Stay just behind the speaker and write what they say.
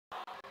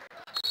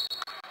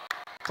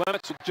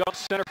Clements will jump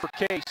center for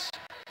Case.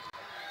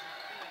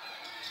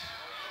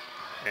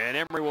 And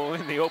Emory will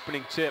win the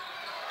opening tip.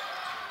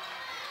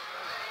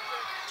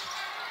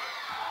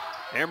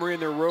 Emory in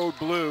their road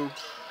blue,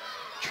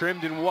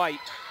 trimmed in white.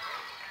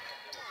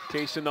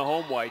 Case in the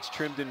home whites,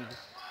 trimmed in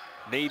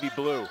navy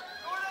blue.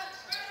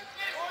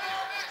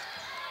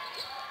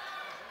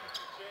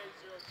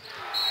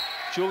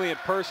 Julian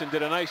Person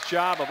did a nice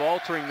job of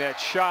altering that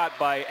shot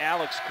by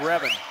Alex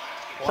Grevin.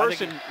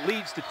 Person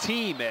leads the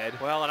team, Ed.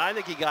 Well, and I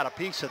think he got a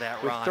piece of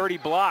that, Ron. With 30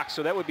 blocks,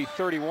 so that would be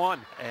 31.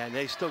 And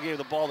they still gave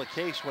the ball to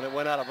Case when it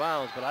went out of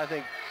bounds, but I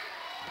think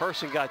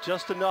Person got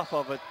just enough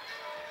of it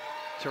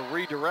to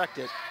redirect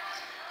it.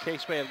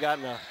 Case may have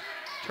gotten a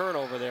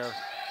turnover there.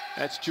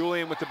 That's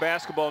Julian with the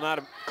basketball, now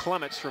to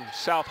Clements from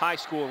South High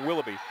School in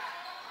Willoughby.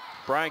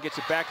 Brian gets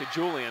it back to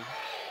Julian.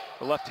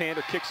 The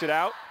left-hander kicks it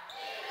out.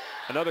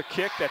 Another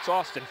kick, that's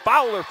Austin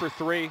Fowler for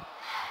three.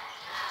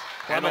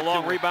 And the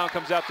long rebound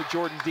comes out to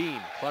Jordan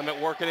Dean. Clement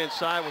working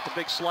inside with the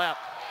big slap.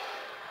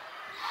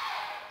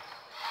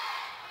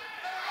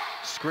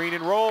 Screen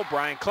and roll,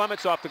 Brian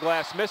Clements off the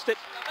glass, missed it.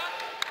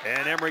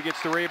 And Emory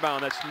gets the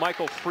rebound. That's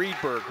Michael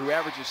Friedberg, who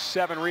averages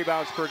 7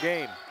 rebounds per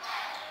game.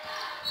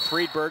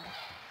 Friedberg,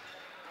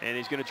 and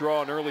he's going to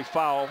draw an early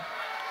foul.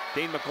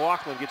 Dane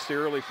McLaughlin gets the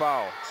early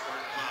foul.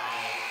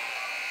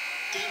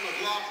 Dane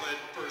McLaughlin,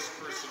 first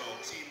personal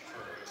team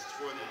first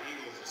for the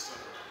Eagles. A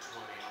number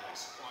 20,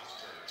 Alex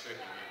Foster, checking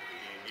into the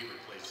game. He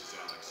replaces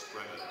Alex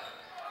Grevin.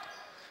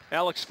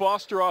 Alex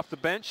Foster off the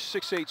bench,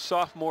 6'8"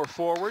 sophomore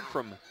forward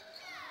from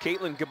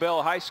Caitlin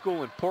Gabel High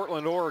School in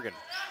Portland, Oregon.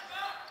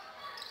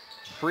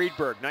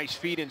 Friedberg, nice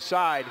feed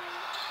inside.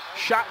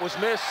 Shot was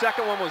missed,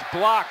 second one was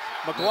blocked.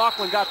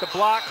 McLaughlin got the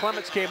block,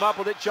 Clements came up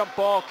with it, jump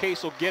ball,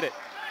 Case will get it.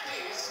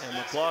 And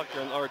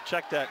McLaughlin, or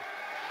check that,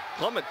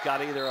 Clement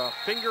got either a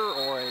finger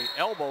or an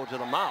elbow to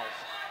the mouth.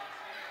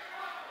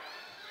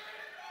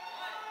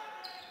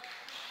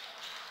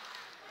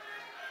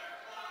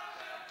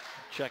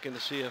 Checking to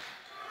see if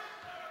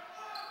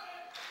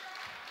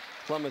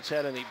Clements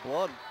had any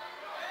blood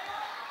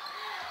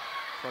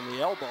from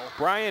the elbow.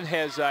 Brian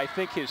has, I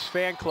think, his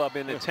fan club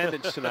in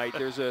attendance tonight.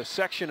 There's a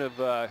section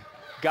of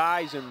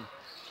guys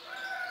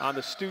on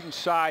the student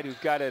side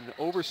who've got an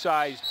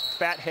oversized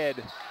fat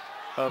head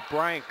of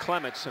Brian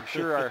Clements. I'm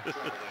sure our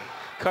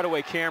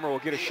cutaway camera will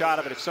get a shot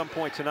of it at some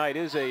point tonight.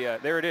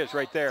 There it is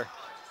right there.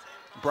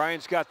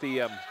 Brian's got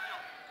the,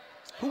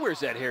 who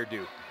wears that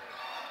hairdo?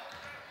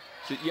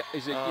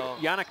 Is it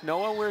Yannick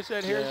Noah wears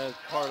that hair? Yeah,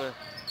 part of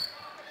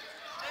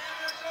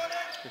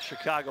the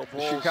Chicago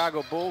Bulls. The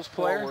Chicago Bulls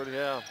player. Forward,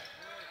 yeah.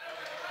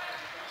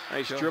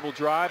 Nice dribble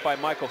drive by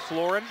Michael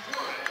Florin.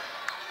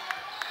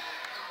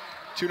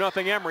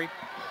 2-0 Emory.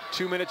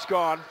 2 minutes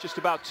gone, just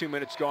about 2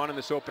 minutes gone in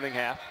this opening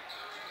half.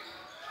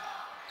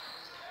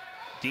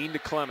 Dean to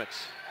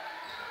Clements.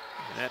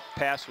 And that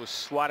pass was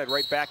swatted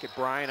right back at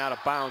Brian, out of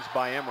bounds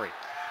by Emory.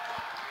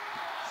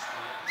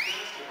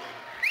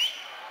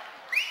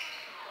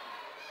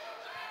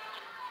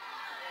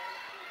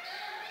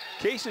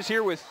 Case is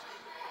here with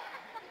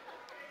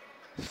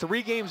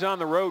 3 games on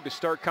the road to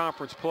start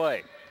conference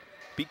play.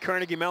 Beat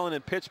Carnegie Mellon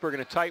in Pittsburgh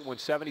in a tight one,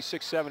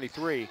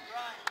 76-73.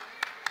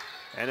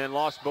 And then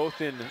lost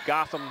both in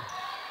Gotham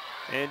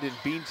and in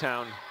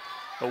Beantown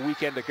a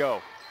weekend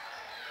ago.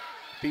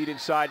 Feed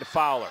inside to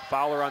Fowler.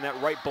 Fowler on that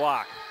right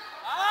block.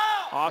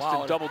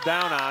 Austin doubled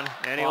down on,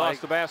 and he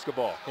lost the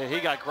basketball. Yeah, he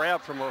got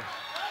grabbed from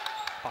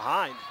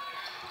behind.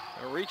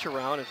 A reach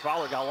around, and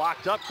Fowler got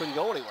locked up, couldn't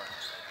go anywhere.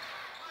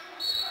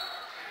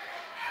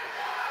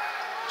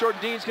 Jordan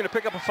Dean's going to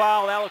pick up a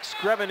foul. Alex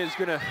Grevin is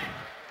going to,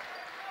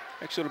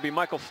 actually it'll be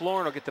Michael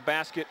Florin will get the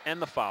basket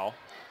and the foul.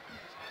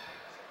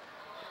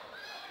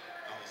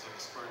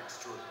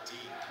 Jordan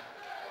Dean.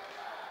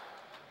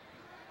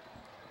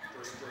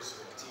 First person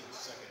on the team,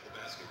 second the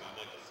basket by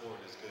Michael Florin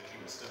is good.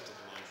 He was stepped to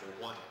the line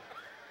for 1.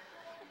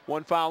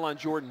 1 foul on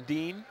Jordan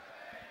Dean.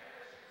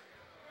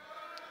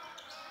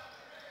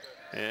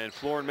 And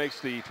Florin makes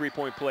the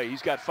 3-point play.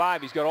 He's got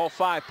 5. He's got all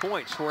 5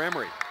 points for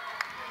Emory.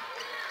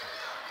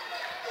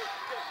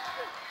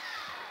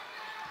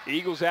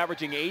 Eagles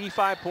averaging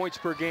 85 points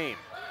per game,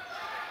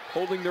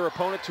 holding their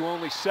opponent to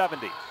only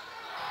 70.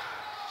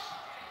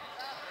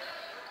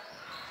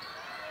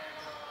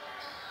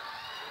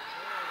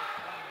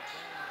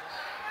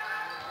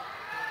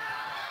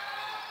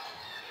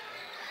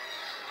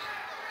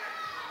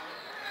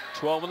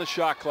 On the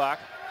shot clock.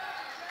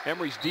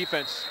 Emory's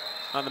defense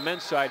on the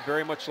men's side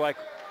very much like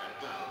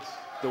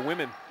the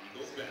women.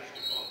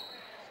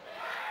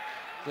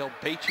 They'll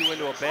bait you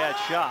into a bad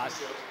shot.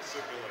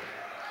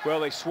 Well,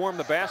 they swarm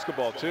the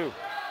basketball too.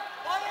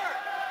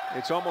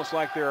 It's almost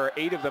like there are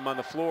 8 of them on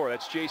the floor.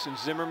 That's Jason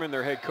Zimmerman,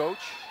 their head coach,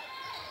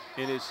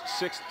 in his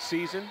 6th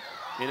season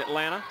in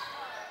Atlanta.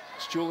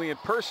 It's Julian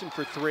Person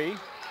for 3.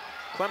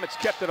 Clements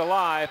kept it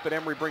alive, but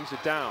Emory brings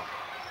it down.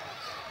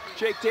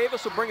 Jake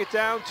Davis will bring it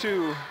down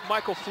to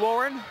Michael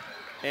Florin,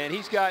 and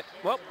he's got,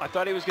 well, I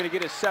thought he was going to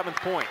get his 7th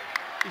point.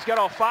 He's got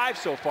all 5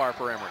 so far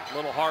for Emory. A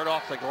little hard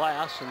off the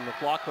glass, and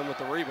McLaughlin with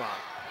the rebound.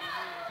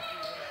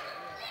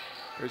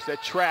 There's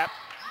that trap.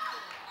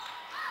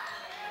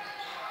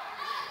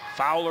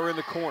 Fowler in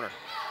the corner.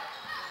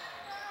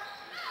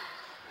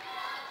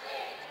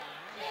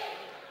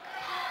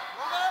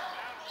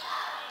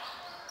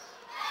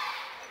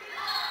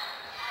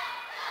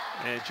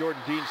 And Jordan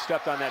Dean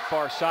stepped on that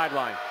far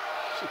sideline.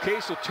 So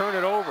Case will turn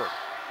it over.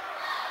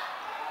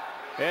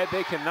 Ed,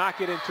 they cannot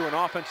get into an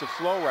offensive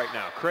flow right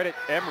now. Credit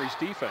Emory's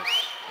defense.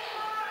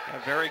 Yeah,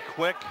 very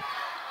quick,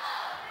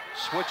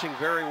 switching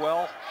very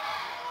well.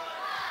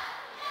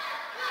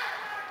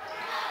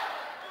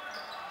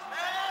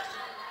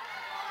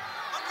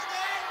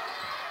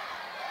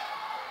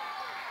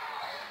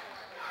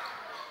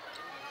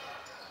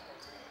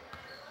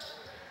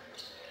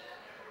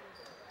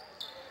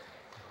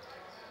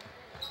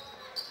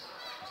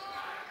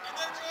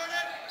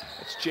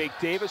 Jake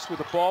Davis with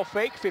a ball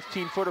fake,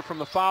 15-footer from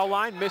the foul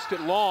line, missed it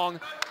long.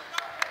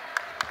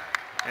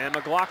 And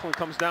McLaughlin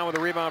comes down with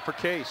a rebound for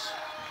Case.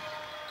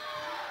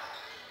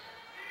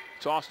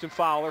 It's Austin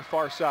Fowler,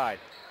 far side.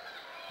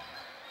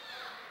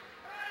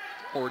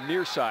 Or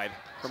near side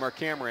from our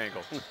camera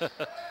angle.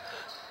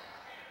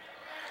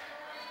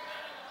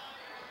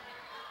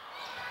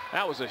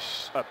 That was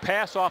a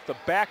pass off the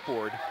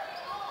backboard.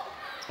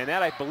 And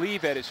that, I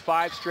believe, Ed, is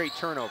 5 straight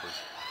turnovers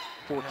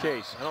for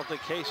Case. I don't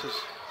think Case has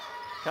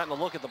gotten a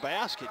look at the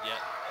basket yet.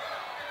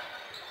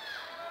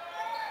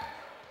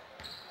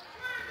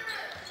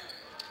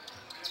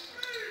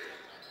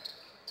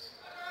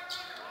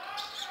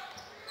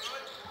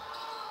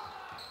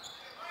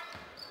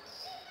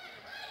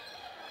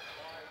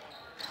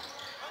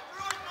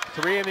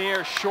 Three in the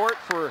air short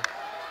for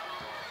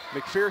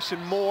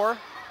McPherson Moore.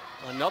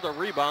 Another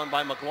rebound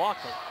by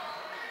McLaughlin.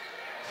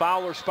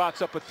 Fowler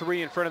spots up a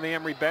 3 in front of the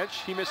Emory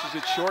bench. He misses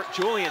it short.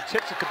 Julian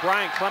tips it to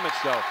Brian Clements,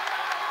 though.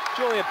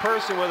 Julian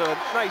Person with a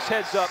nice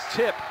heads-up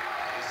tip.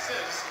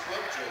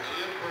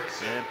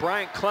 And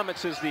Brian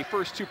Clements is the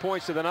first 2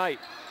 points of the night.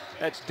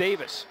 That's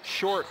Davis,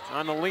 short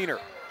on the leaner.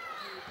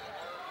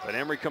 But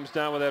Emory comes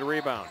down with that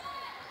rebound.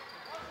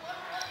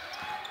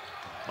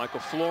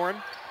 Michael Florin,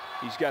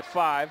 he's got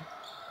 5.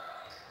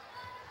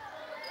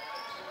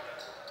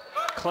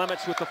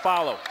 Clements with the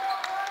follow.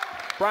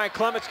 Brian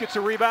Clements gets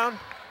a rebound.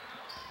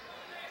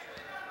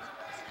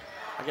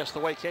 I guess the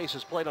way Case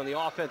has played on the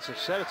offensive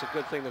set, it's a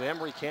good thing that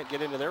Emory can't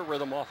get into their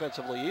rhythm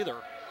offensively either.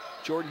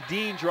 Jordan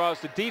Dean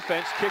draws the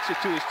defense, kicks it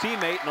to his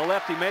teammate, and the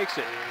lefty makes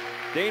it.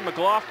 Dane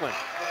McLaughlin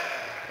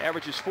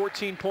averages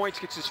 14 points,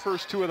 gets his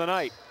first 2 of the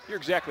night. You're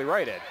exactly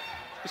right, Ed.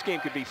 This game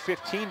could be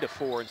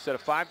 15-4 instead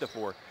of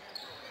 5-4.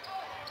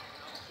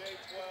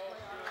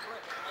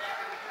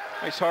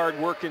 Nice hard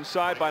work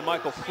inside by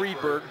Michael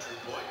Friedberg.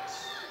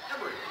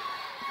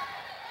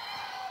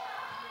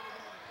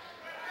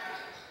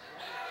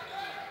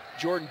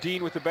 Jordan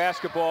Dean with the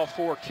basketball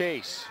for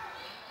Case.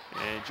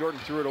 And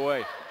Jordan threw it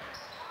away.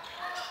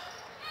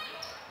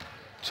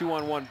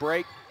 2-on-1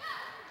 break.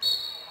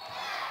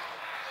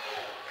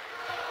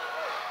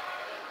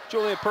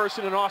 Julian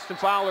Person and Austin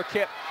Fowler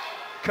kept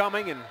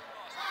coming, and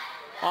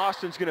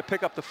Austin's going to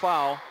pick up the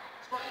foul.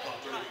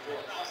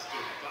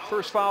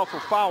 First foul for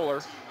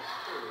Fowler.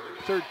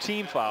 3rd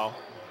team foul.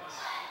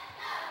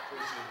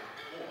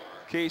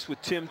 Case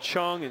with Tim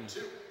Chung and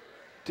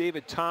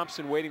David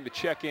Thompson waiting to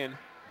check in.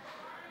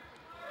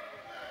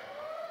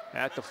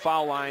 At the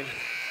foul line,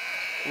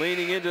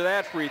 leaning into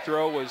that free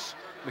throw was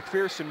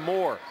McPherson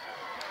Moore.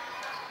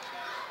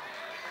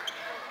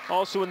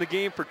 Also in the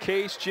game for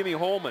Case, Jimmy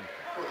Holman.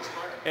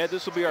 Ed,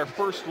 this will be our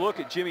first look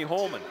at Jimmy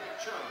Holman.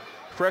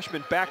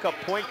 Freshman backup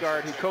point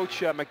guard who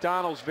Coach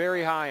McDonald's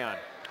very high on.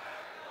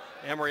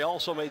 Emory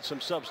also made some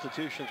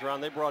substitutions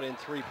around. They brought in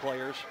 3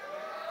 players.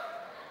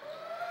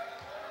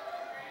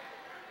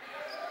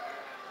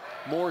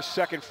 Moore's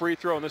second free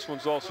throw, and this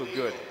one's also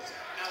good.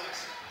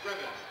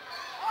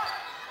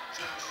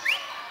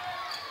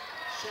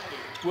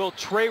 Will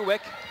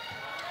Treywick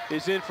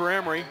is in for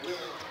Emory,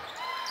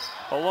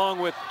 along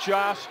with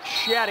Josh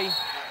Shaddy.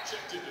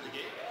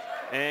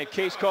 And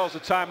Case calls a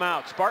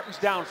timeout. Spartans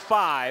down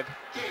 5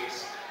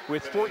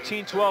 with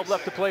 14-12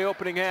 left to play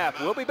opening half.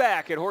 We'll be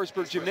back at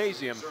Horsburgh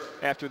Gymnasium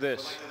after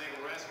this.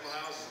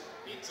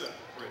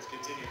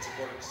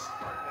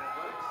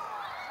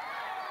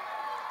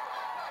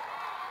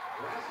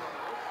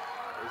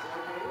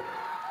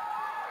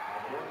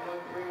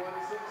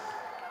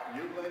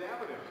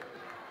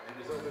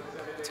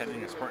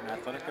 Attending a Spartan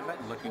athletic event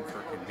and looking for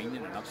a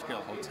convenient and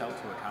upscale hotel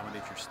to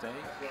accommodate your stay?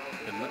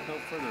 Then look no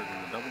further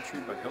than the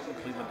DoubleTree by Hilton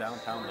Cleveland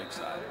downtown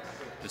Lakeside.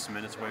 Just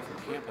minutes away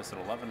from campus at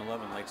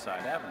 1111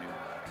 Lakeside Avenue,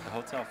 the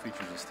hotel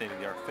features a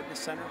state-of-the-art fitness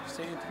center,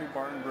 Stadium 3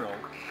 bar and grill,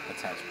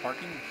 attached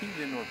parking,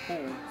 heated indoor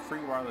pool,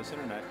 free wireless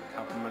internet,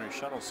 complimentary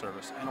shuttle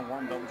service, and a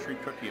warm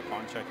DoubleTree cookie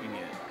upon checking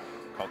in.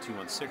 Call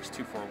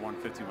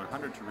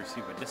 216-241-5100 to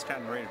receive a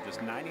discounted rate of just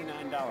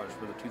 $99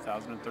 for the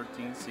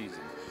 2013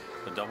 season.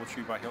 The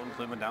DoubleTree by Hilton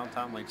Cleveland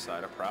downtown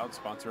Lakeside, a proud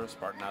sponsor of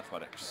Spartan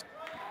Athletics.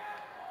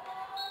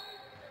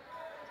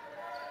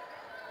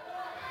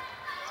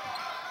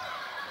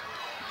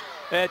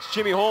 That's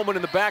Jimmy Holman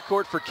in the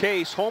backcourt for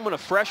Case. Holman, a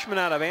freshman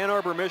out of Ann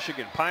Arbor,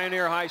 Michigan,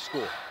 Pioneer High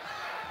School.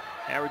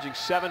 Averaging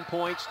 7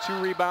 points,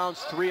 2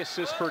 rebounds, 3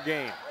 assists per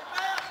game.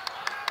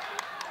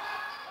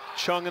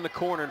 Chung in the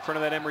corner in front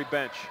of that Emory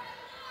bench.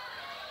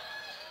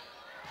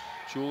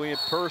 Julian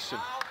Person.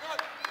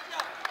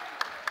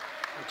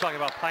 We're talking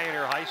about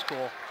Pioneer High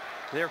School.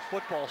 Their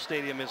football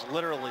stadium is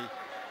literally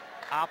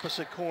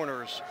opposite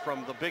corners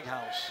from the big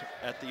house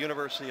at the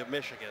University of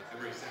Michigan.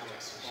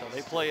 So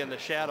they play in the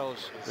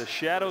shadows. The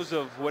shadows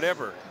of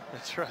whatever.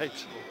 That's right.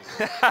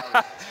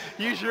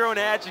 Use your own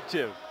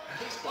adjective.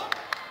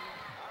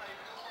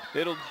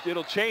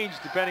 It'll change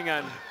depending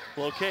on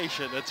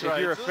Location, that's if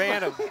right. you're a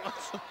fan of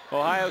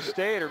Ohio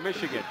State or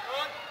Michigan.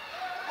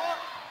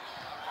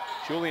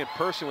 Julian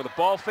Person with a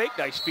ball fake.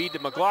 Nice feed to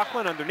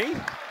McLaughlin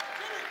underneath.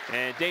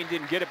 And Dane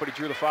didn't get it, but he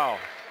drew the foul.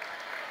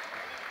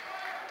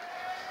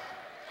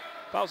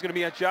 Foul's going to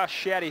be on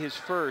Josh Shaddy, his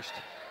first.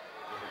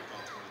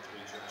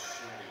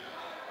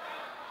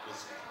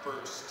 His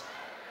first.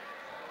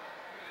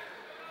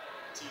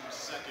 Team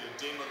second.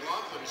 Dane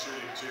McLaughlin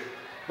shooting 2.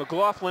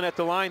 McLaughlin at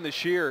the line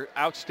this year,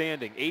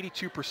 outstanding,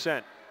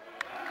 82%.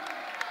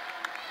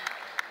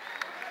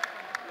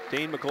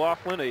 Dane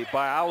McLaughlin, a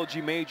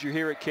biology major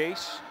here at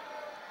Case.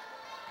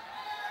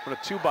 One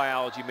of 2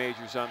 biology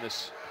majors on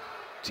this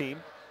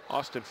team.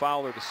 Austin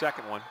Fowler, the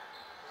second one.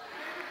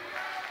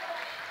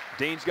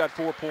 Dane's got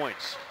 4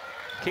 points.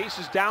 Case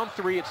is down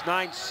 3, it's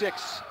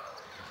 9-6.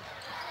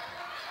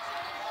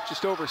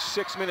 Just over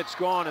 6 minutes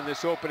gone in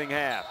this opening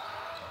half.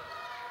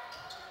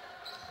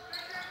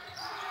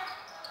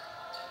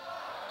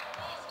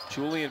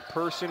 Julian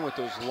Person with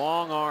those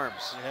long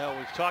arms. Yeah,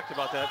 we've talked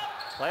about that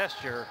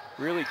last year.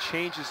 Really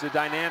changes the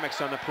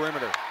dynamics on the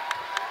perimeter.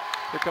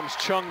 Here comes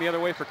Chung the other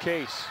way for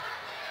Case.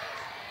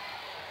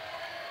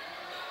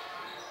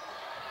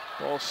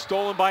 Ball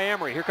stolen by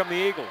Emory. Here come the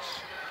Eagles.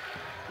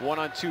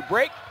 1-on-2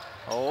 break.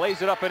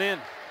 Lays it up and in.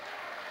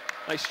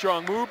 Nice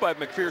strong move by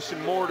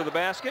McPherson Moore to the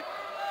basket.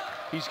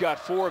 He's got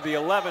 4 of the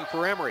 11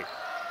 for Emory.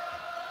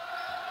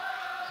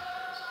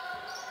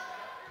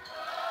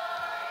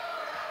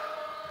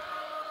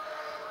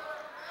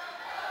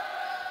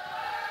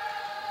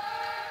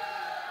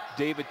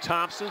 David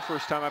Thompson,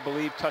 first time I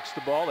believe, touched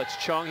the ball. That's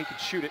Chung, he can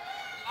shoot it.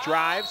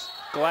 Drives,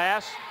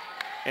 glass,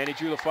 and he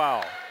drew the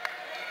foul.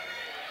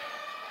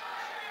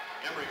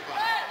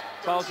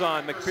 Fouls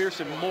on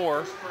McPherson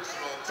Moore.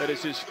 That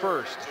is his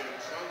first.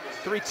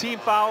 3 team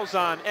fouls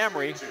on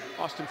Emory.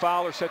 Austin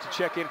Fowler set to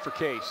check in for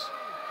Case.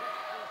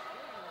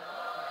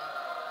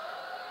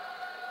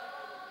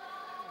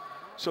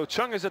 So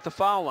Chung is at the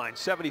foul line,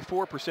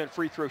 74%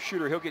 free throw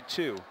shooter. He'll get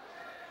 2.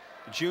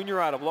 Junior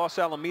out of Los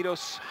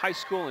Alamitos High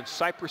School in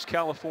Cypress,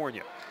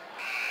 California.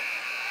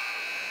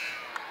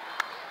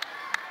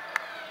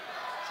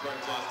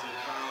 Austin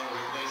Fowler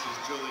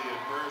replaces Julian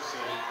Person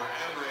for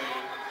Emory.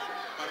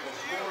 Michael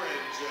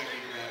Florin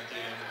checking back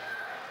in.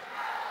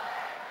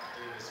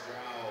 Davis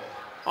Rowell.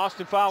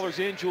 Austin Fowler's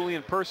in,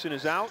 Julian Person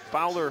is out.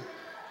 Fowler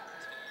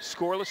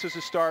scoreless as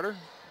a starter,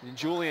 and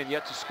Julian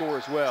yet to score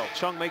as well.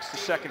 Chung makes the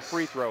second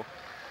free throw.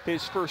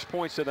 His first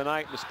points of the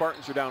night, and the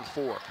Spartans are down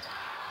 4.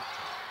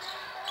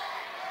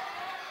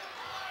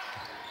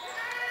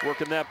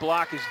 Working that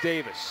block is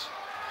Davis.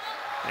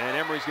 And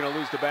Emory's going to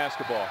lose the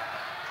basketball.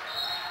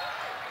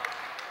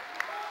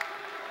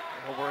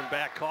 Over and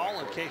back call,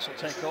 and Case will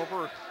take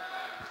over.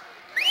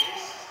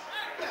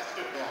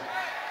 Basketball.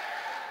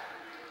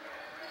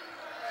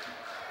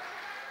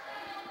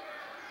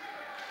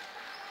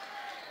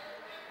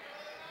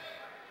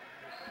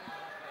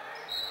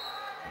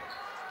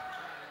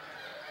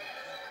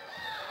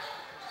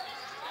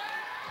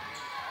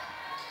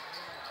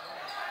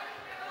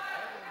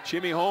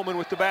 Jimmy Holman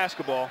with the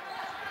basketball.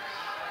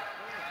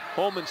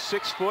 Holman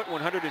 6 foot,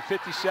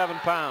 157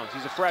 pounds.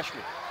 He's a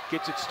freshman.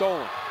 Gets it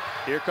stolen.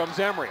 Here comes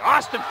Emory.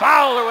 Austin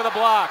Fowler with a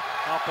block.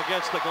 Up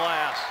against the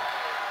glass.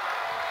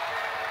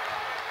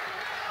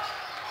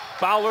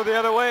 Fowler the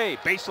other way.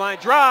 Baseline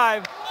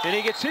drive, and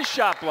he gets his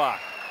shot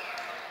blocked.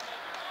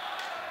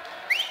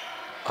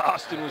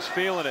 Austin was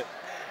feeling it.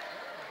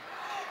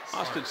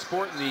 Austin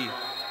sporting the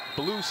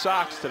blue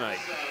socks tonight.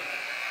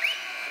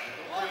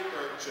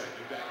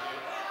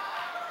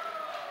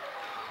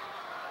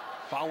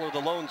 Fowler, the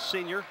lone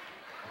senior.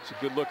 It's a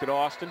good look at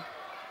Austin.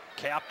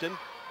 Captain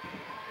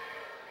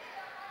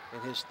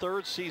in his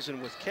 3rd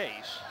season with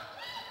Case.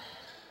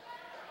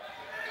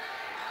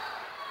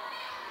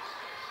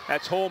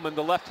 That's Holman,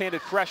 the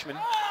left-handed freshman.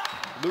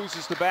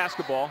 Loses the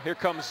basketball. Here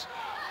comes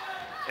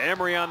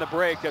Emory on the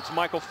break. That's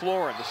Michael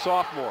Florin, the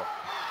sophomore.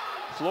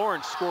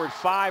 Florin scored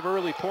 5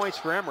 early points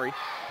for Emory.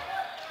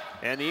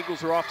 And the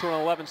Eagles are off to an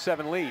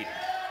 11-7 lead.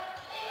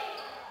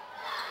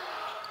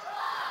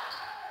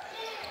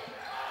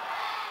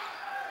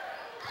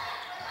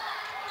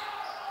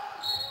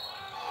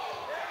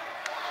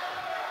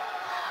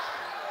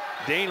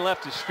 Dane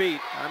left his feet.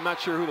 I'm not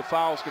sure who the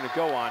foul is going to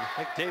go on.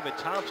 I think David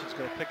Thompson's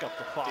going to pick up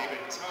the foul. David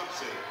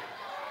Thompson.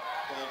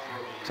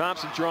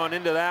 Thompson drawn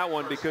into that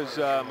one because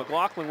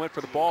McLaughlin went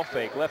for the ball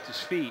fake, left his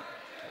feet.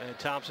 And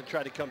Thompson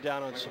tried to come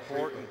down on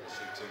support and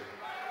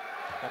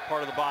that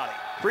part of the body.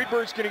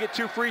 Friedberg's going to get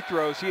 2 free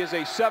throws. He is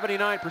a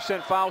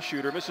 79% foul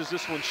shooter. Misses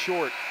this one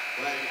short.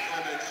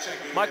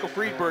 Michael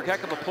Friedberg,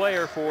 heck of a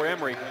player for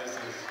Emory.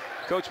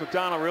 Coach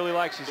McDonald really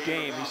likes his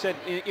game. He said,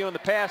 you know, in the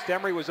past,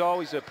 Emory was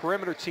always a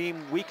perimeter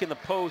team, weak in the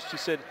post. He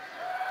said,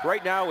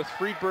 right now with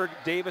Friedberg,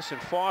 Davis,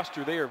 and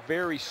Foster, they are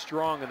very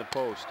strong in the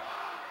post.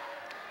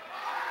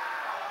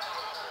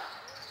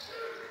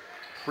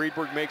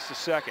 Friedberg makes the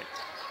second.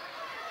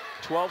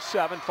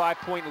 12-7,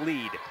 5-point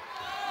lead.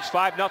 It's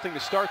 5-0 to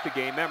start the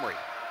game, Emory.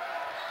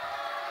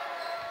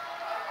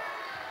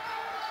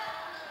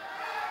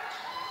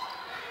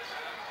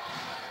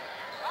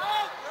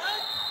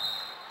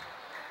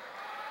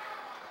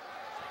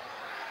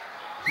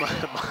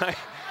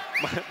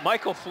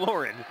 Michael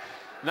Florin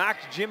knocked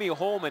Jimmy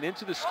Holman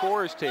into the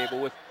scorer's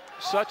table with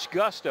such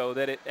gusto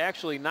that it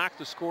actually knocked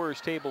the scorer's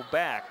table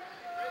back.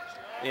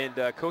 And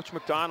Coach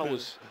McDonald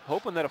was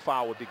hoping that a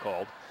foul would be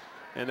called,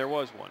 and there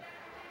was one.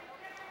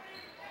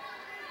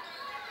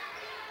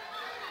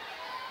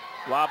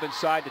 Lob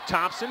inside to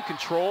Thompson,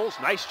 controls.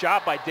 Nice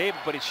job by David,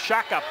 but his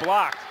shot got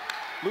blocked.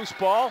 Loose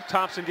ball,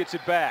 Thompson gets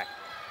it back.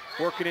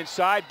 Working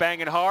inside,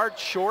 banging hard,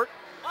 short.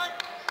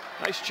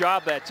 Nice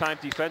job that time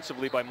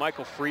defensively by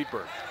Michael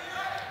Friedberg.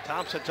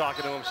 Thompson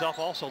talking to himself,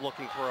 also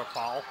looking for a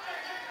foul.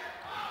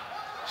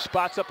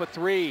 Spots up a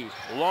three,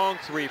 long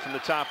three from the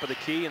top of the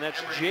key, and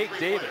that's Jake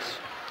Davis.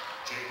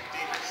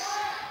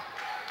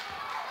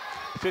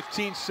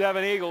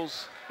 15-7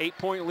 Eagles,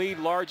 8-point lead,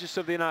 largest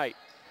of the night.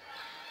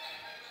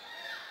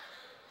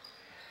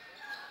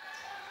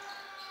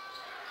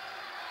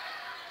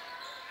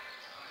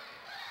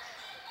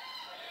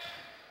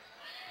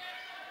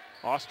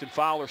 Austin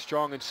Fowler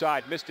strong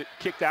inside, missed it,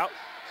 kicked out.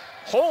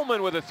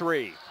 Holman with a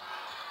three.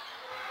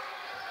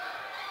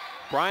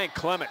 Brian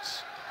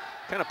Clements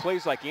kind of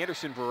plays like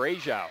Anderson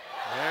Varejao.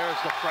 There's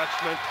the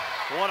freshman.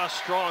 What a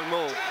strong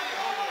move.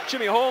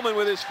 Jimmy Holman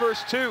with his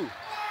first two.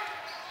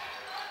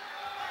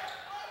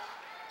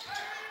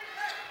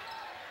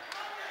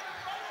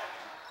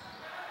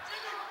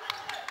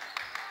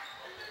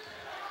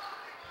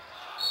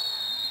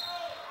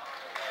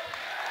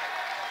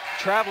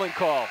 Traveling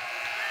call.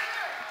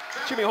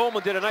 Jimmy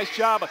Holman did a nice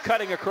job of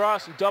cutting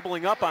across and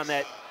doubling up on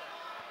that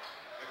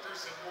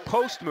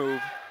post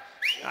move.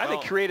 I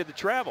think created the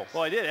travel.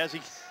 Well, he did.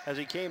 As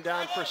he came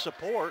down for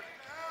support,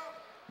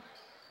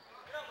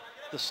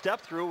 the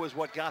step through was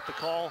what got the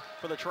call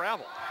for the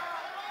travel.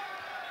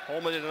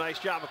 Holman did a nice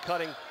job of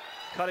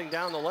cutting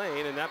down the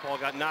lane, and that ball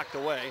got knocked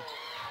away.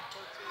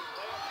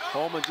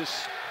 Holman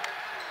just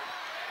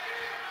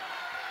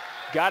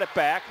got it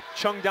back,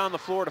 chunged down the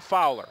floor to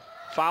Fowler.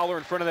 Fowler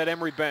in front of that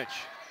Emory bench.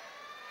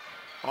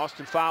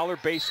 Austin Fowler,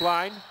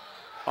 baseline,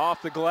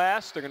 off the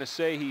glass. They're going to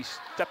say he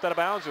stepped out of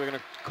bounds, or they're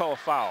going to call a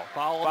foul.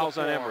 Foul's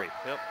on Emory.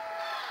 Yep.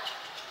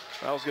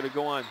 Foul's going to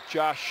go on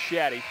Josh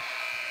Shaddy.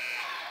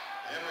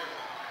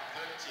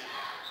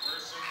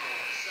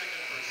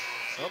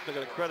 Oh, they're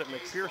going to credit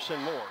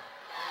McPherson more.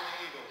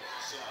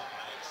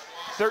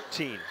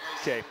 13,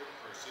 okay.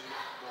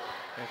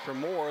 And for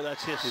Moore,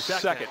 that's his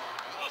second. second.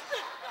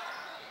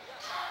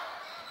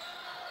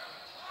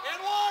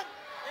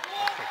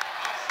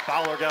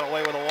 Fowler got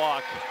away with a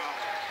walk.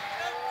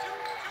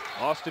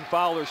 Austin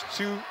Fowler's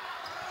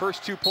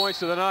first 2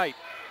 points of the night.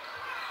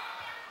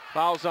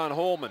 Fouls on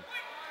Holman.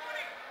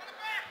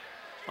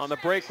 On the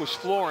break was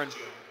Florin.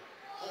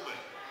 Holman,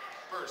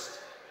 first,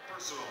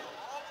 personal.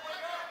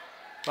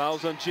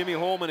 Fouls on Jimmy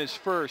Holman, his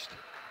first.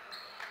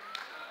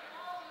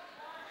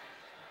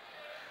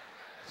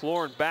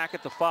 Florin back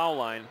at the foul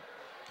line.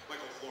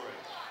 Michael Florin.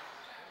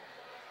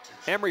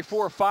 Emory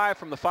 4 or 5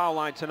 from the foul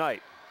line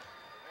tonight.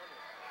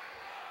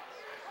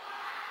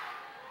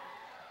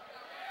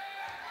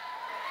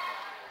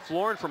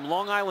 Florin from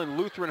Long Island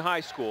Lutheran High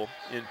School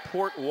in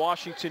Port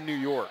Washington, New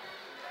York.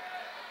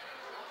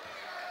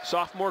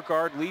 Sophomore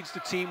guard, leads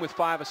the team with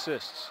 5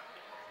 assists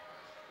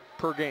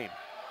per game.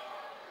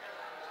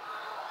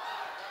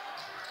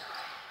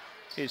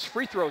 His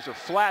free throws are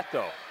flat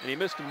though, and he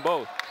missed them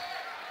both.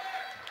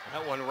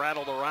 That one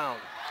rattled around.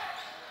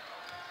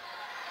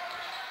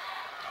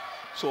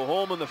 So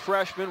Holman, the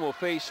freshman, will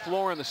face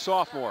Florin, the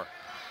sophomore.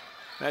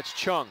 That's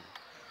Chung.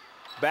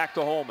 Back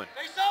to Holman.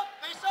 Face up,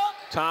 face up.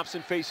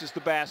 Thompson faces the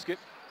basket.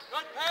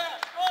 Good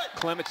pass, good.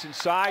 Clements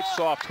inside,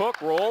 soft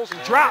hook, rolls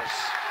and drops.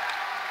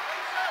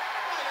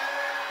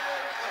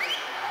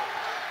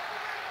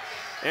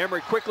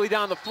 Emory quickly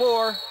down the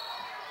floor,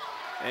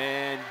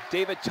 and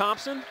David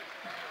Thompson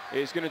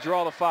is going to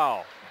draw the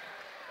foul.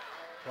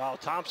 Wow,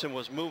 Thompson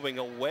was moving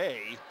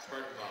away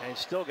and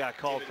still got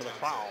called for the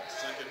foul.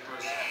 Second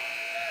person,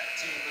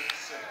 team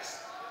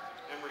 6.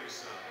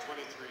 Emory's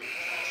 23.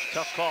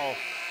 Tough call.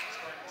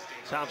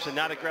 Thompson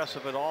not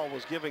aggressive at all,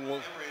 was giving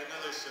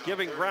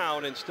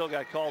ground and still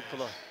got called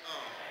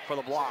for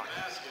the block.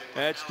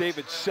 That's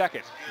David's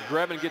second.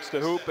 Grevin gets the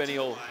hoop and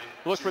he'll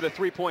look for the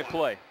three-point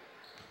play.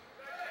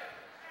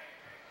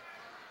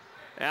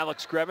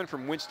 Alex Grevin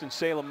from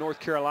Winston-Salem, North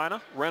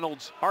Carolina.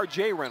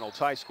 R.J. Reynolds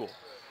High School.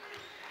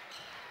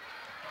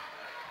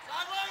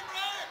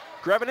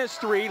 Grevin has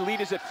 3,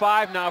 lead is at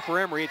 5 now for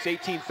Emory. It's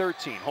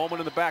 18-13. Holman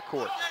in the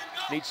backcourt.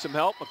 Needs some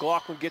help.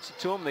 McLaughlin gets it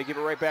to him. They give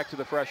it right back to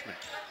the freshman.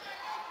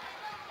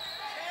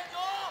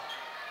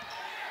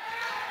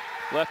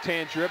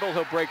 Left-hand dribble,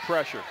 he'll break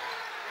pressure.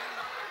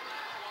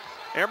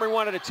 Emory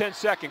wanted a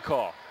 10-second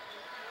call.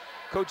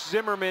 Coach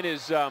Zimmerman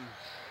is on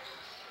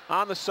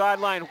the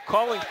sideline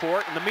calling for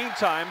it. In the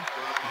meantime,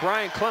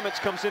 Brian Clements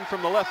comes in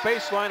from the left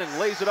baseline and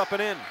lays it up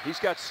and in. He's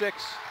got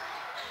 6.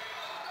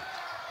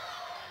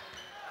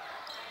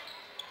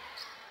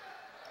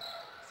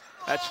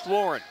 That's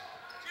Florin,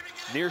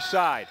 near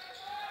side,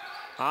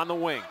 on the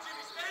wing.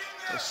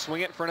 They'll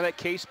swing it in front of that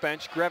Case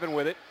bench. Grevin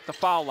with it, the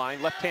foul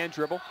line, left-hand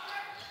dribble.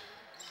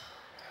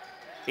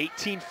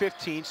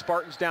 18-15,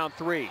 Spartans down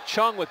 3.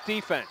 Chung with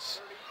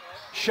defense.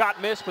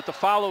 Shot missed, but the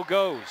follow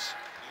goes.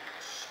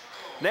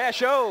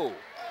 Nash-O.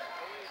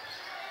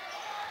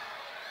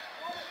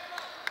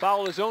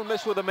 Fouled his own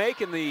miss with a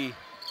make, and the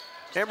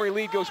Emory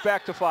lead goes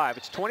back to 5.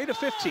 It's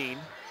 20-15,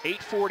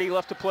 8:40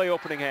 left to play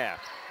opening half.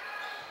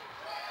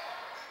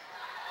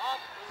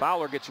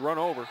 Fowler gets run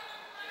over.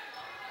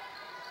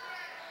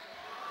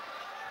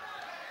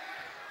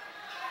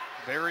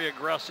 Very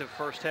aggressive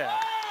first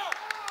half.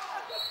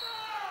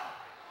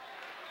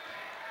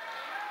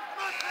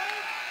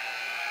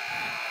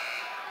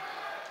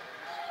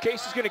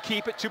 Case is going to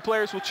keep it. 2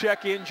 players will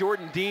check in.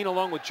 Jordan Dean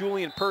along with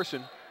Julian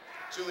Person.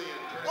 Julian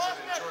Person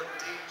and Jordan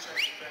Dean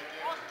checking back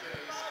in for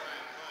Case. Brian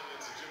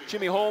Clements and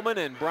Jimmy Holman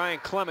and Brian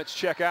Clements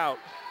check out.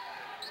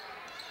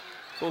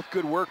 Both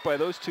good work by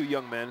those 2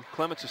 young men.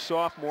 Clements a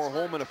sophomore,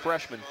 Holman a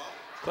freshman.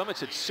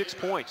 Clements had 6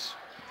 points.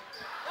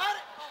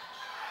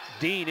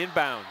 Dean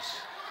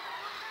inbounds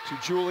to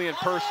Julian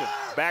Person.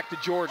 Back to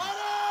Jordan.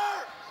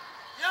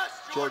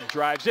 Jordan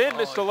drives in,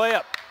 missed the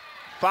layup.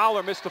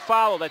 Fowler missed the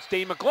foul. That's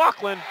Dane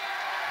McLaughlin.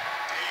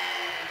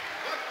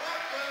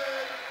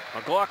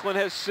 McLaughlin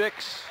has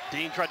 6.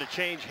 Dean tried to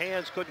change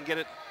hands, couldn't get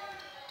it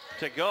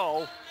to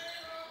go.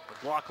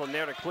 McLaughlin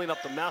there to clean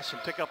up the mess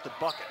and pick up the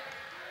bucket.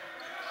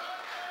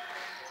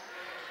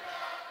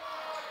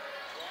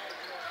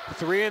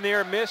 3 in the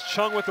air, missed.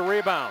 Chung with the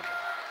rebound.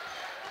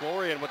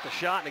 Florian with the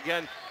shot, and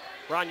again,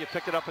 Ron, you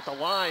picked it up at the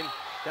line.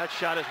 That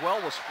shot as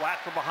well was flat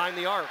from behind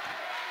the arc.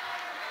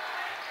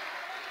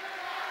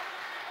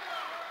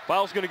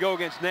 Foul's going to go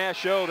against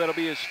Nash-O. That'll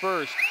be his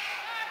first.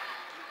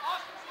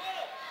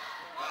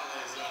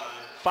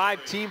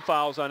 5 team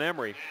fouls on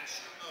Emory.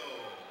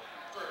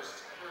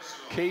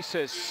 Case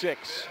has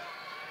 6.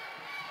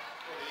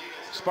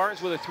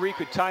 Spartans with a 3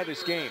 could tie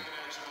this game.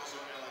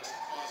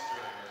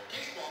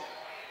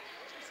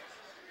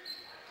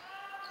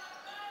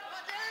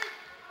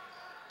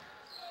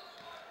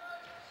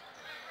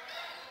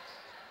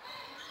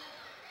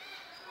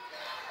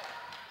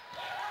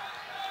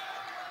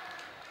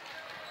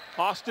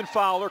 Austin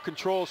Fowler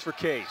controls for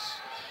Case.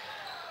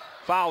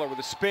 Fowler with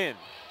a spin.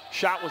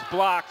 Shot was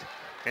blocked,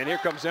 and here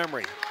comes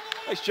Emory.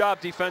 Nice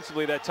job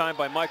defensively that time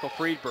by Michael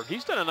Friedberg.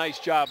 He's done a nice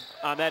job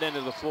on that end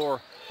of the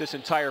floor this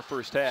entire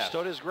first half.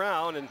 Stood his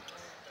ground, and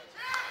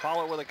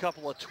Fowler with a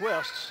couple of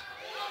twists,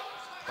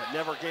 but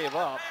never gave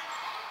up.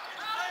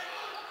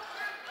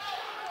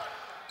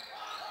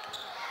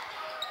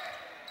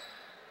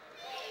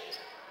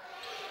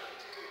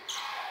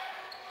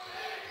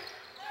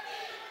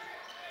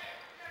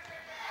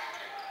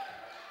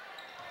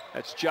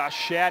 That's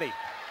Josh Shaddy,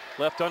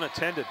 left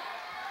unattended.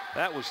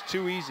 That was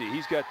too easy.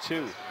 He's got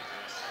 2.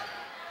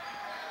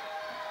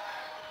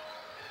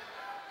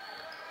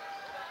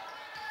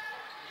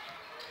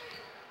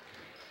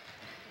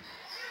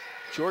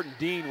 Jordan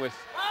Dean with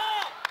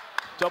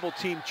double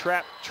team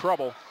trap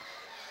trouble.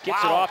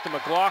 Gets it off to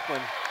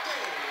McLaughlin.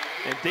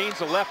 And Dean's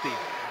a lefty.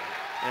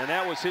 And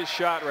that was his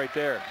shot right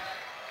there.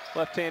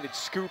 Left-handed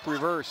scoop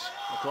reverse.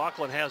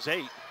 McLaughlin has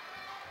 8.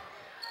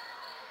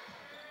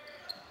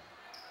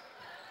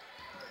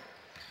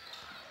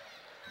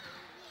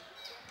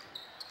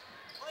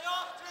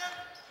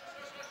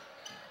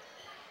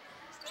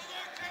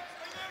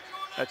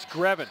 That's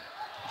Grevin.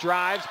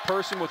 Drives,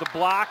 Person with a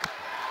block.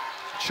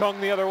 Chung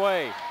the other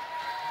way.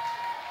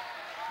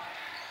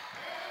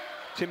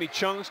 Timmy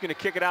Chung's going to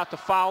kick it out to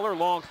Fowler.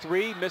 Long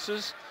 3,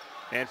 misses.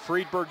 And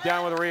Friedberg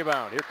down with a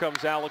rebound. Here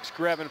comes Alex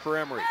Grevin for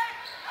Emory.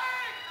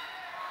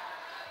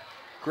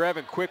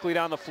 Grevin quickly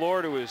down the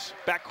floor to his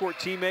backcourt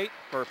teammate,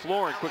 or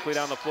Florin quickly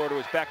down the floor to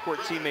his backcourt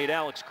teammate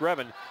Alex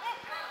Grevin.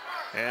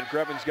 And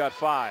Grevin's got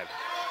 5.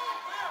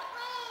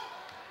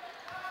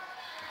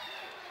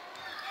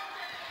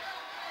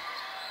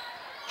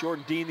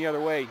 Jordan Dean the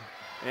other way,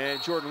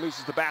 and Jordan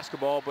loses the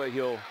basketball, but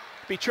he'll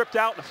be tripped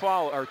out and a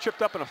foul, or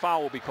tripped up and a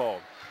foul will be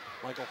called.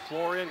 Michael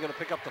Florian going to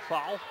pick up the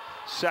foul.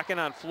 Second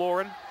on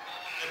Florin.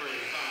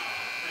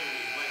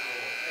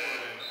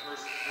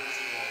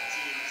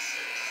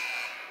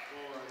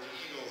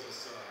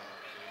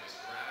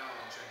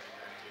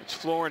 It's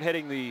Florin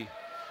heading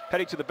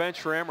to the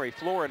bench for Emory.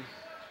 Florin,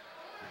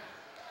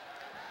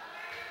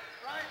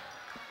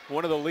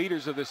 one of the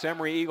leaders of this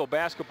Emory Eagle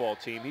basketball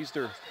team. He's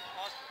their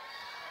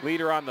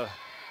leader on the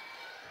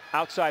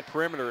outside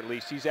perimeter, at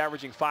least. He's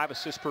averaging 5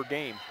 assists per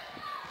game.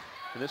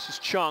 And this is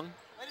Chung.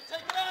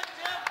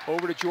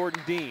 Over to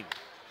Jordan Dean.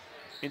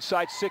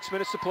 Inside 6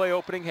 minutes to play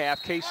opening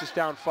half. Case is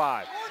down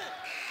 5.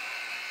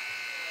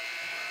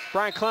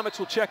 Brian Clements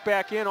will check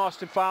back in.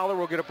 Austin Fowler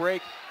will get a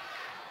break.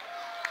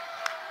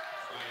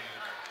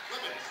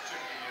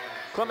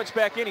 Clements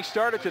back in. He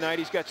started tonight.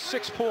 He's got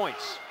 6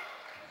 points.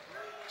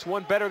 It's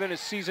one better than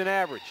his season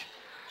average.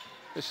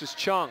 This is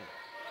Chung.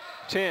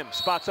 Tim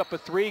spots up a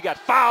 3, got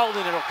fouled,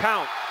 and it'll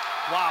count.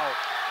 Wow.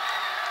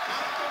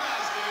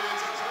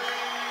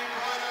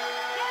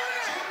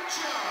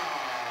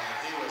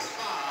 He was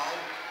fouled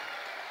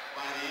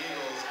by the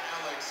Eagles'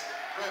 Alex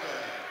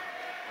Grevin.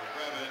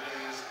 Grevin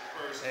is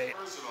first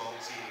personal,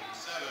 team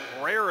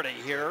 7. Rarity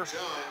here.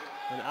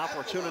 An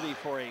opportunity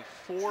for a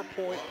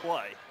 4-point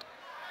play.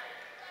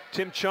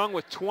 Tim Chung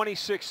with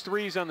 26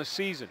 threes on the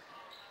season.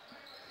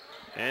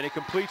 And he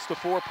completes the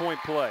 4-point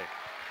play.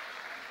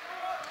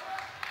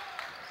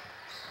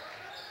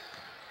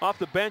 Off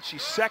the bench,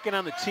 he's second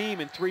on the team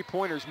in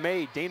 3-pointers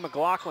made. Dane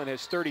McLaughlin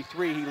has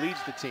 33. He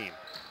leads the team.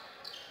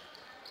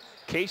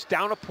 Case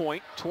down a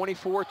point,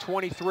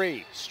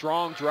 24-23.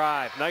 Strong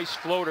drive. Nice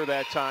floater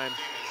that time.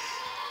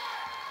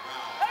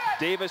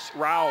 Davis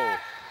Rowell.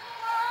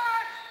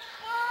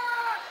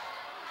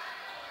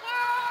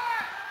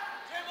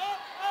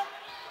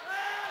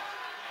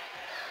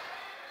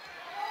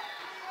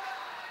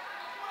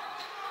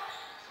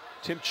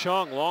 Tim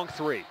Chung, long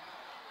 3.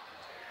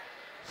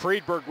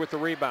 Friedberg with the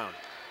rebound.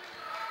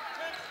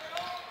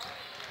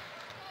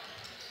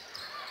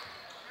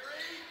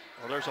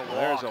 Oh, there's a walk.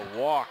 There's a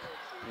walk.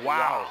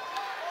 Wow.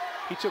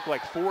 He took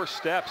like 4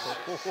 steps.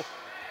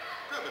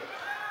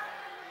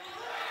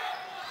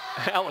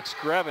 Alex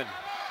Grevin.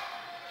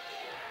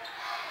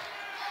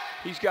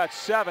 He's got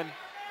 7.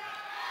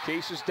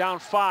 Case is down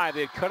 5.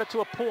 They had cut it to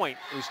a point.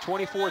 It was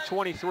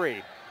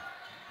 24-23.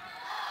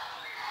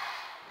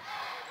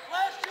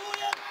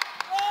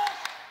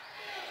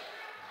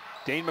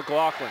 Dane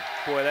McLaughlin.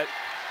 Boy, that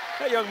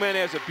young man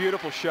has a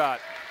beautiful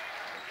shot.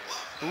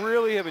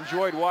 Really have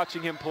enjoyed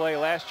watching him play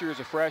last year as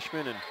a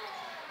freshman, and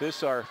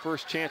this our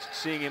first chance at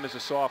seeing him as a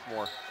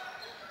sophomore.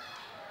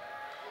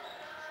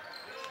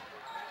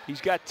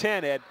 He's got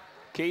 10, Ed.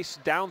 Case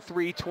down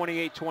 3,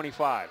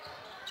 28-25.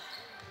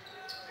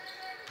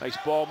 Nice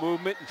ball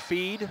movement and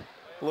feed.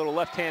 A little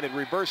left-handed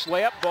reverse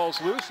layup. Ball's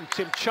loose, and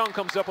Tim Chung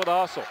comes up with a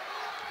hustle.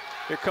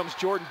 Here comes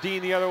Jordan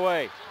Dean the other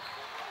way.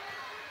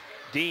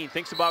 Dean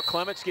thinks about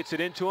Clements, gets it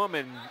into him,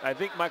 and I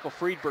think Michael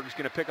Friedberg is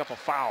going to pick up a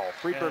foul.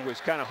 Friedberg was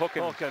kind of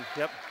hooking.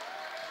 Yep.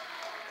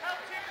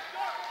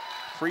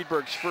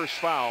 Friedberg's first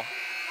foul.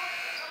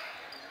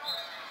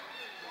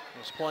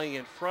 Was playing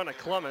in front of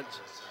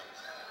Clements.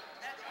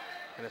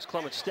 And as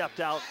Clements stepped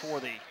out for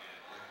the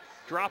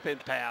drop-in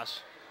pass,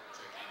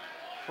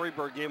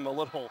 Friedberg gave him a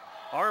little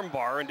arm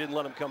bar and didn't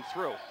let him come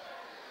through.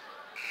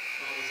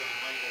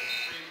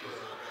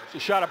 It's a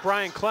shot of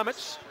Brian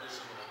Clements.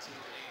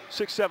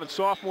 6'7"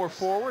 sophomore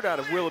forward out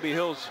of Willoughby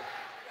Hills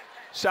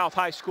South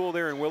High School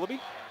there in Willoughby.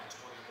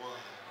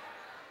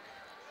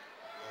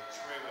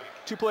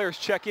 2 players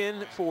check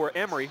in for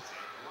Emory.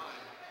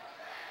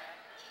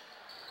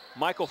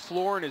 Michael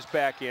Florin is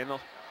back in,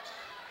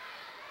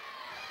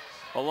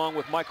 along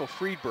with Michael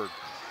Friedberg.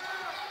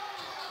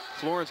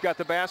 Florin's got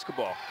the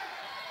basketball.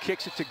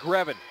 Kicks it to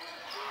Grevin.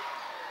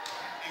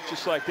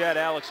 Just like that,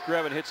 Alex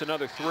Grevin hits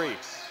another 3.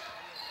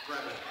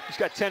 He's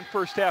got 10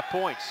 first-half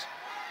points.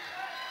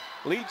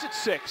 Leads at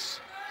 6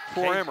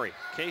 for Emory.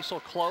 Case will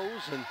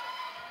close, and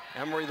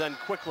Emory then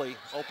quickly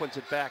opens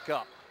it back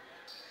up.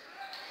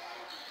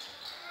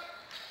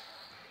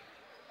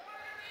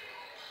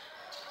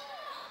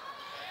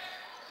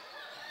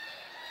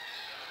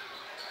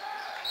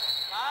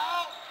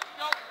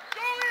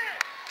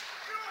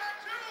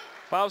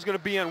 Foul's going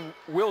to be on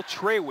Will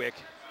Trawick.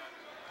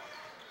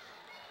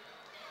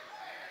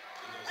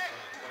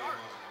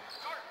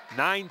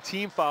 9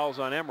 team fouls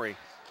on Emory.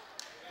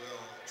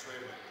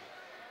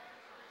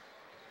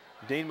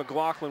 Dane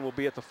McLaughlin will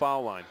be at the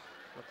foul line.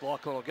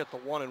 McLaughlin will get the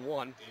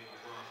 1-and-1.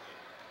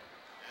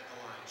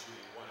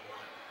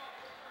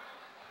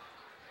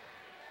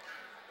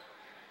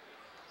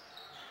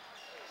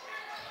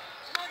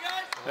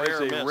 That is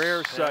a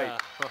rare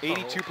sight. Yeah.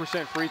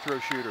 82% free throw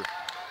shooter.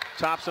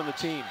 Tops on the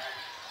team.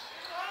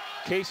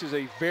 Case is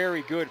a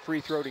very good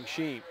free throwing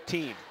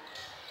team.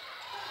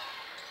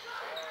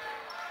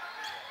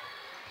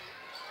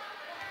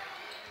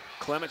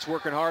 Clements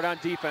working hard on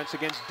defense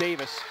against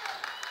Davis.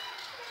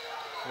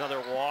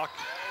 Another walk.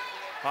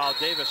 Wow,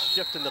 Davis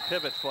shifting the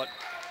pivot foot.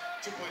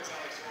 2 points,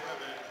 Alex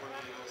Grevin for the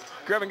Eagles.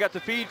 Grevin got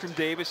the feed from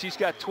Davis. He's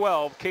got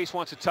 12. Case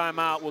wants a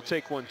timeout. We'll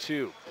take one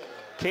too.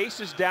 Case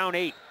is down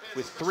 8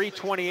 with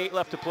 3:28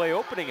 left to play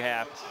opening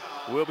half.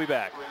 We'll be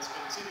back.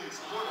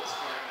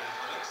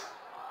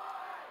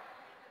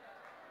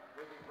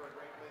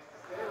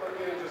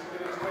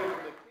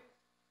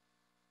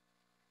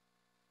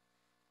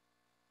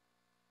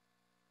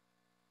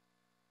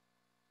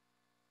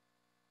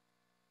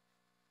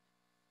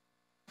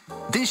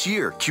 This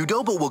year,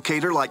 Qdoba will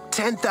cater like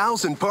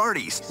 10,000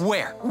 parties.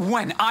 Where?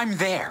 When? I'm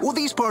there. Well,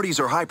 these parties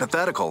are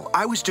hypothetical.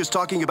 I was just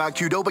talking about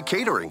Qdoba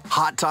catering.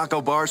 Hot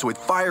taco bars with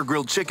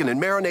fire-grilled chicken and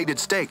marinated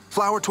steak,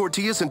 flour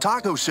tortillas and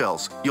taco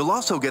shells. You'll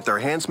also get their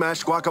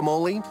hand-smashed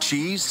guacamole,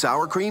 cheese,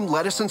 sour cream,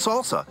 lettuce, and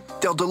salsa.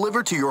 They'll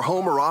deliver to your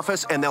home or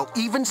office, and they'll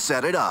even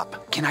set it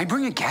up. Can I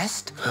bring a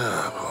guest?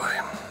 Oh,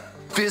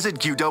 boy. Visit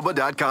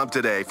Qdoba.com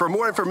today for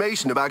more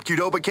information about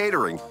Qdoba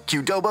Catering.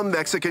 Qdoba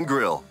Mexican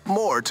Grill.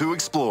 More to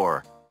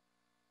explore.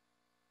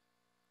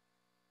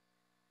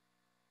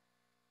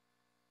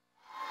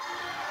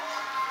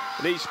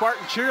 The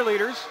Spartan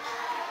cheerleaders.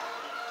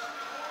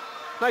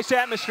 Nice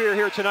atmosphere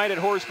here tonight at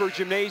Horsburgh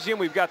Gymnasium.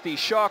 We've got the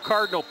Shaw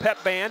Cardinal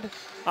Pep Band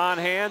on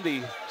hand.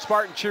 The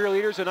Spartan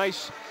cheerleaders, a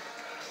nice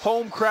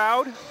home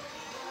crowd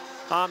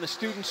on the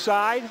student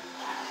side.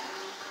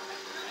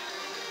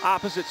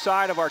 Opposite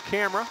side of our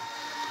camera.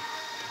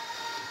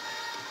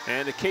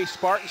 And the Case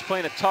Spartans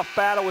playing a tough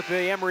battle with the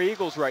Emory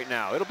Eagles right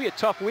now. It'll be a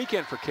tough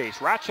weekend for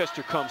Case.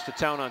 Rochester comes to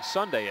town on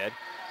Sunday, Ed.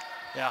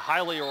 Yeah,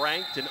 highly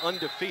ranked and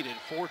undefeated,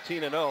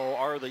 14-0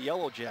 are the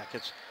Yellow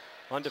Jackets.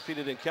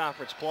 Undefeated in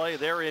conference play.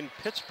 They're in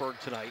Pittsburgh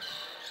tonight,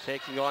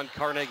 taking on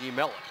Carnegie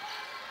Mellon.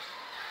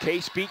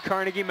 Case beat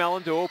Carnegie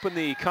Mellon to open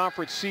the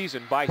conference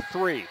season by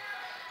 3.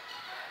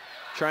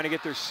 Trying to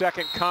get their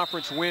second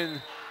conference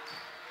win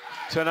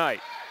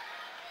tonight.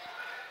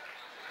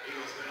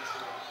 Eagles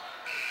basketball.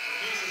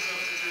 Case's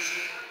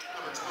substitution,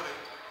 number 20,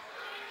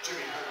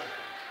 Jimmy Holman,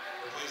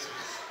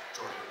 replaces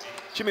Jordan Dean.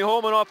 Jimmy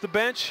Holman off the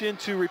bench in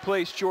to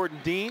replace Jordan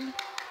Dean.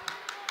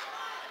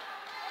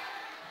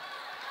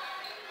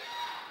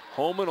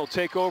 Holman will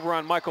take over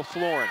on Michael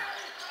Florin.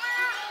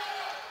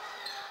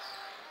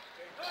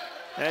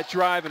 That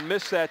drive and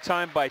missed that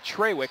time by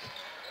Trawick.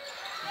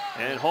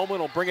 And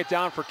Holman will bring it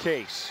down for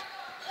Case.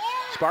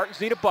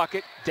 Spartans need a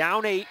bucket,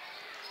 down 8.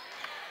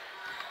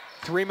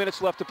 3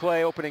 minutes left to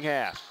play, opening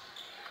half.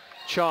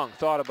 Chung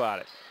thought about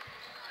it.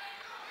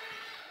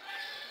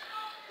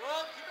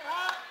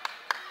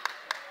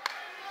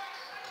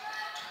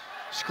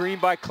 Screen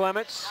by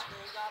Clements.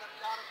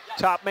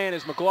 Top man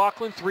is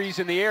McLaughlin. Three's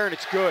in the air and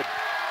it's good.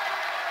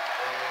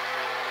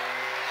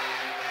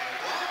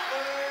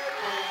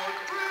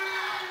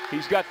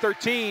 He's got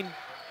 13.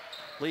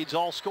 Leads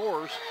all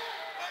scorers.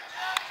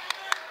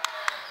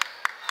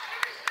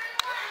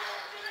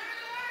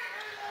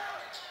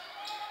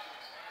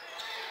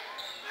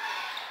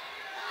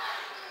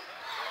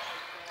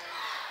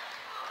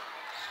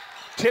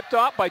 Tipped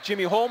off by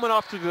Jimmy Holman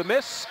off to the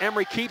miss.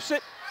 Emory keeps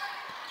it.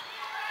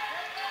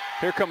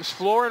 Here comes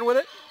Florin with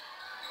it.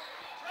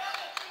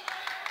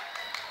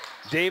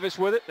 Davis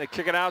with it. They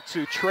kick it out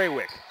to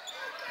Trawick.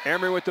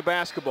 Emory with the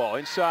basketball.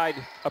 Inside,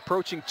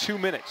 approaching 2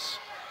 minutes.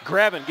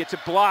 Grevin gets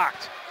it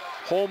blocked.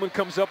 Holman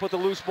comes up with a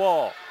loose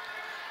ball.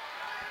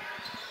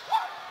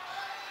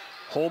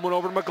 Holman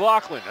over to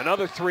McLaughlin.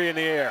 Another 3 in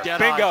the air. Dead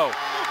Bingo. on.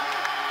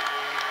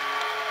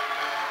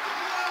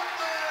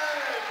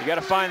 You got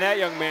to find that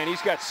young man.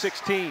 He's got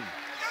 16.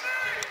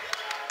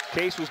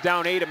 Case was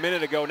down 8 a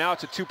minute ago. Now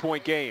it's a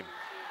 2-point game.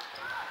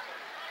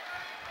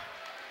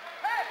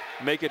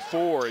 Make it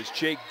 4 is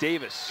Jake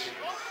Davis.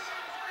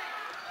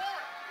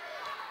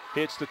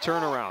 Hits the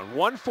turnaround.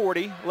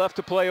 1:40 left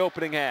to play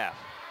opening half.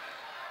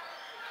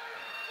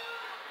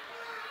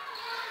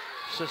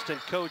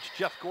 Assistant coach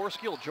Jeff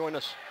Gorski will join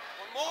us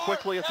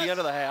quickly at the end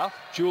of the half.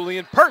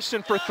 Julian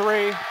Person for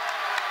 3.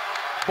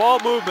 Ball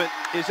movement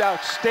is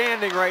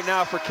outstanding right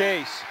now for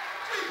Case.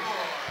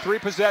 3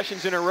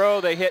 possessions in a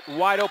row, they hit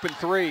wide open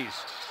threes.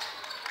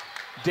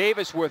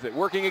 Davis with it,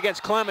 working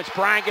against Clements.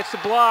 Bryant gets the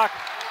block.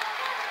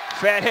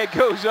 Fathead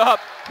goes up.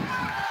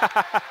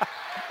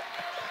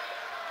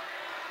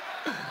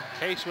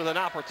 Case with an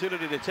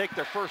opportunity to take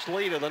their first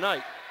lead of the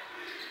night.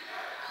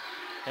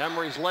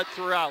 Emory's led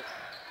throughout.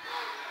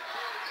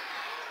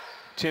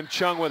 Tim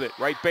Chung with it,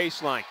 right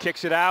baseline,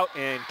 kicks it out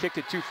and kicked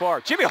it too far.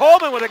 Jimmy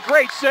Holman with a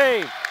great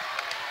save.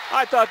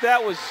 I thought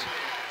that was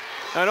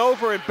an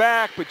over and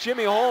back, but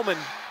Jimmy Holman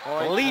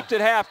leaped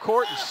at half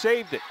court and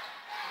saved it.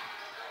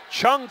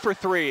 Chung for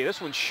 3, this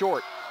one's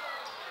short.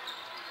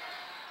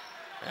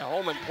 Yeah,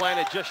 Holman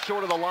planted just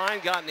short of the line,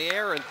 got in the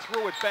air and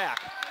threw it back.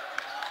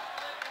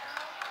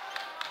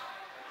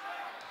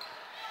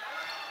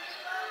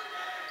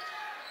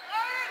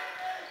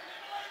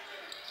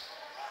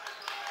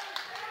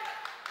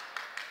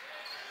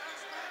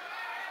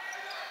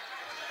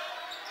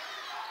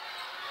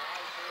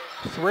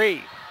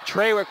 Three.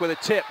 Trawick with a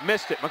tip,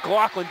 missed it.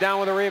 McLaughlin down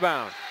with a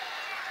rebound.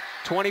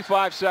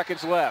 25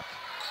 seconds left.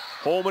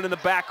 Holman in the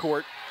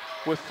backcourt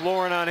with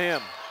Florin on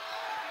him.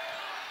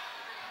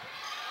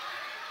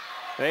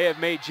 They have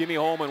made Jimmy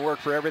Holman work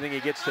for everything he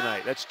gets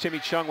tonight. That's Timmy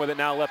Chung with it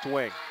now, left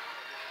wing.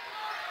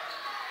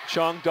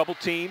 Chung double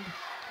teamed,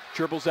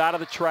 dribbles out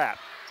of the trap.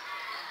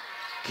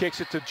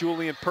 Kicks it to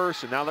Julian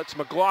Person. Now that's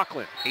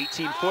McLaughlin,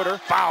 18-footer,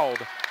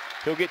 fouled.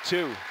 He'll get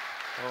 2.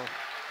 Well,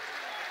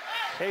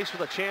 Case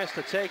with a chance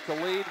to take the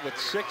lead with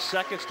 6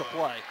 seconds to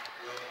play.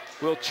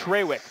 Will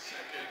Trawick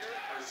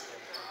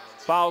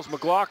fouls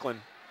McLaughlin.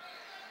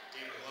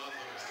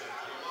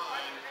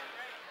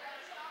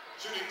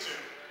 Shooting 2.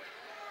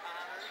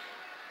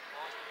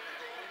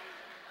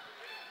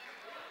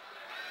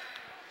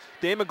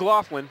 Dave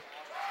McLaughlin,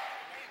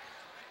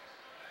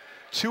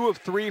 2 of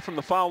 3 from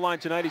the foul line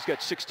tonight. He's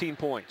got 16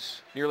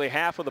 points, nearly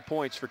half of the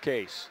points for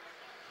Case.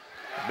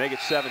 Make it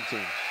 17.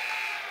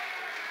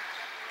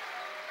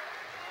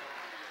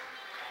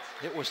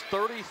 It was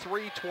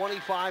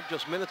 33-25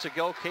 just minutes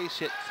ago. Case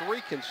hit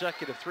 3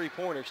 consecutive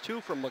three-pointers, 2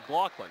 from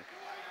McLaughlin.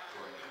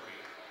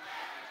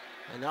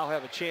 And now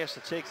have a chance to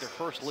take their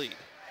first lead.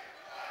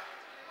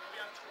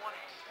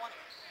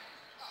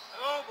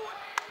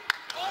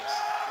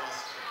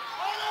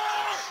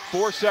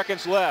 4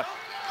 seconds left.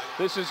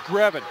 This is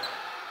Grevin.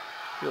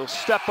 He'll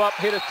step up,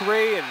 hit a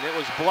 3, and it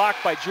was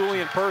blocked by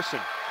Julian Person.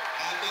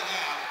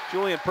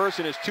 Julian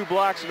Person has 2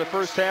 blocks in the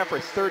first half for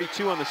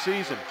 32 on the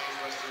season.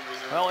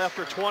 Well,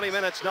 after 20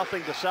 minutes,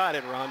 nothing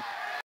decided, Ron.